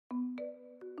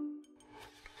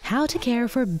How to care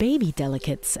for baby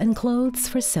delicates and clothes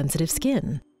for sensitive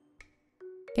skin.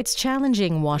 It's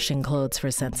challenging washing clothes for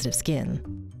sensitive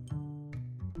skin.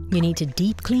 You need to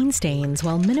deep clean stains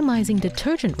while minimizing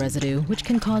detergent residue, which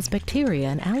can cause bacteria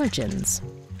and allergens.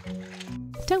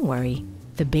 Don't worry,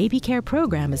 the Baby Care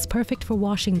program is perfect for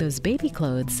washing those baby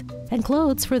clothes and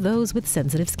clothes for those with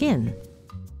sensitive skin.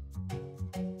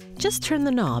 Just turn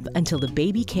the knob until the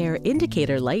Baby Care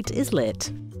indicator light is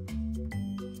lit.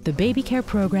 The Baby Care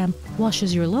program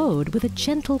washes your load with a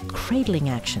gentle cradling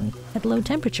action at low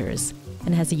temperatures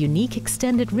and has a unique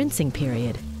extended rinsing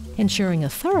period, ensuring a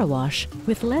thorough wash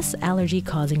with less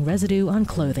allergy-causing residue on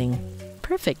clothing.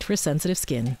 Perfect for sensitive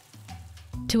skin.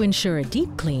 To ensure a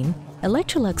deep clean,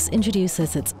 Electrolux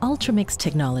introduces its UltraMix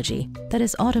technology that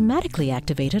is automatically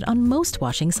activated on most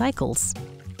washing cycles.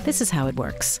 This is how it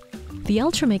works. The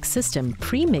UltraMix system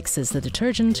pre-mixes the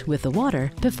detergent with the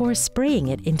water before spraying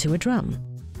it into a drum.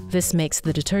 This makes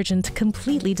the detergent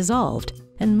completely dissolved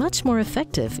and much more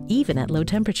effective even at low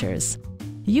temperatures.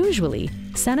 Usually,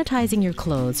 sanitizing your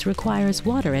clothes requires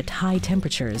water at high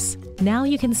temperatures. Now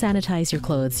you can sanitize your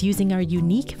clothes using our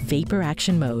unique vapor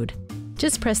action mode.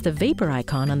 Just press the vapor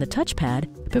icon on the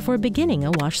touchpad before beginning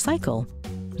a wash cycle.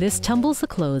 This tumbles the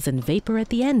clothes in vapor at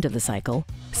the end of the cycle,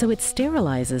 so it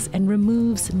sterilizes and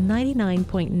removes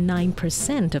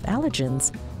 99.9% of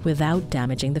allergens without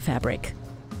damaging the fabric.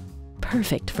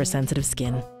 Perfect for sensitive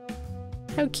skin.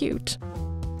 How cute!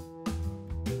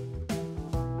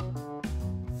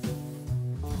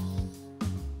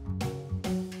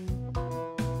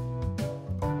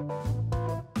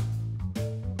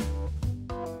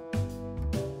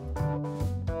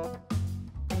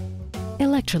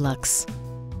 Electrolux,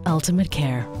 ultimate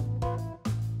care.